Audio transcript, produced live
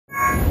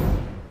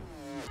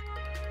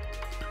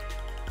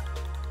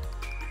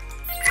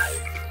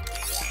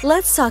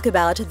Let's talk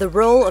about the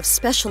role of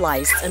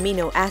specialized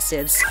amino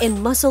acids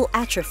in muscle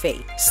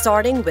atrophy,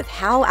 starting with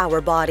how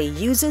our body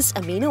uses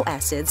amino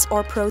acids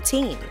or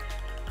protein.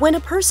 When a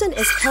person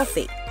is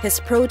healthy, his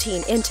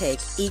protein intake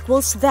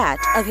equals that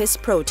of his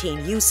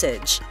protein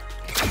usage.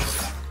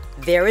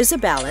 There is a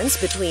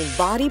balance between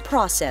body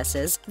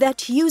processes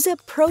that use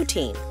up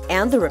protein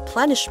and the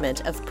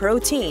replenishment of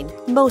protein,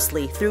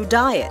 mostly through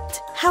diet.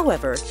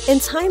 However, in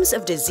times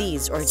of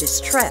disease or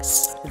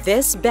distress,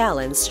 this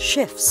balance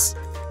shifts.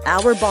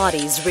 Our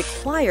bodies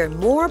require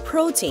more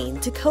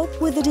protein to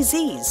cope with the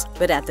disease,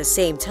 but at the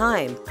same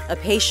time, a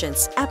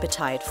patient's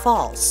appetite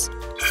falls.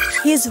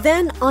 He is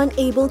then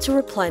unable to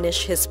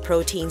replenish his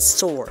protein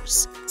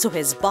stores, so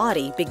his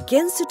body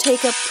begins to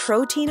take up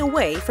protein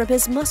away from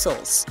his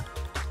muscles.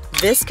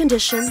 This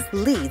condition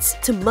leads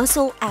to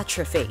muscle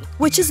atrophy,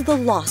 which is the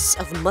loss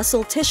of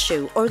muscle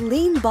tissue or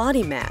lean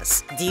body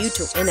mass due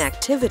to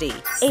inactivity,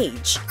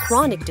 age,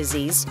 chronic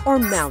disease, or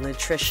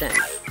malnutrition.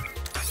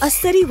 A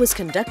study was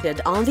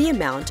conducted on the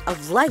amount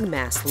of leg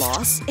mass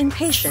loss in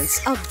patients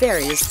of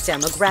various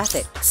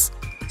demographics.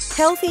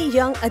 Healthy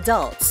young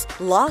adults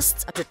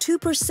lost up to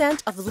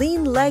 2% of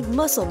lean leg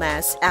muscle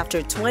mass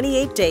after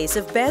 28 days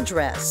of bed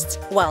rest,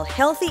 while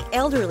healthy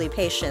elderly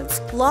patients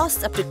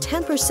lost up to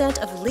 10%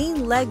 of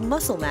lean leg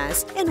muscle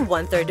mass in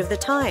 1/3 of the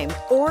time,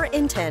 or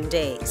in 10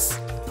 days.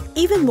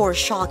 Even more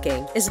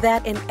shocking is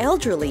that in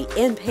elderly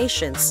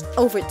inpatients,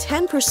 over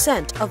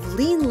 10% of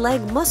lean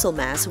leg muscle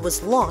mass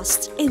was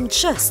lost in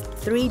just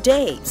 3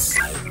 days.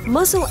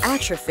 Muscle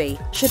atrophy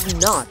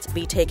should not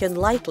be taken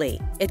lightly.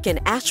 It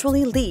can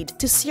actually lead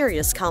to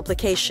serious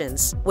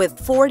complications, with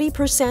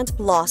 40%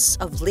 loss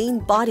of lean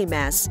body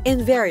mass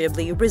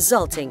invariably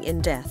resulting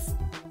in death.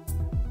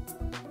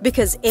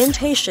 Because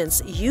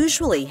inpatients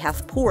usually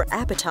have poor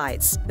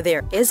appetites,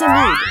 there is a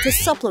need to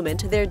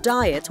supplement their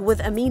diet with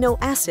amino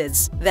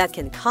acids that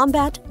can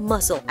combat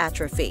muscle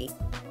atrophy.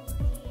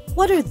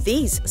 What are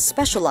these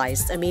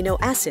specialized amino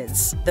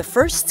acids? The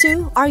first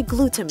two are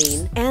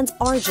glutamine and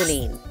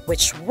arginine,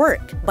 which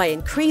work by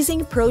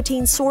increasing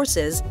protein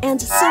sources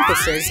and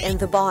synthesis in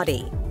the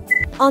body.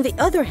 On the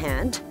other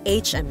hand,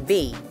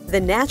 HMB, the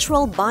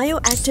natural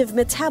bioactive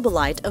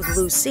metabolite of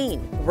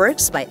leucine,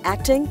 works by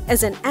acting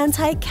as an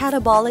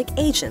anti-catabolic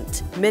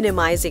agent,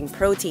 minimizing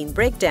protein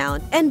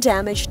breakdown and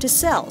damage to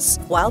cells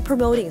while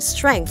promoting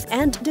strength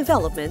and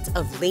development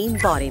of lean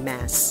body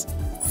mass.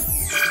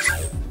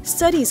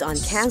 Studies on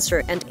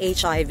cancer and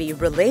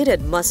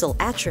HIV-related muscle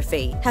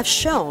atrophy have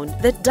shown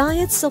that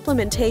diet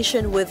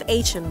supplementation with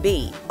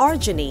HMB,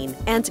 arginine,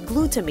 and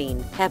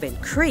glutamine have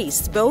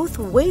increased both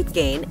weight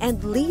gain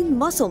and lean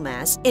muscle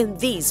mass in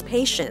these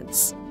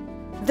patients.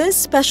 This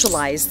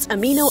specialized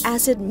amino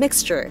acid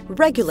mixture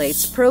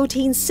regulates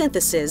protein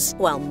synthesis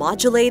while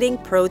modulating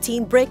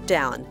protein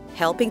breakdown,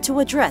 helping to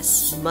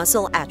address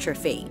muscle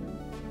atrophy.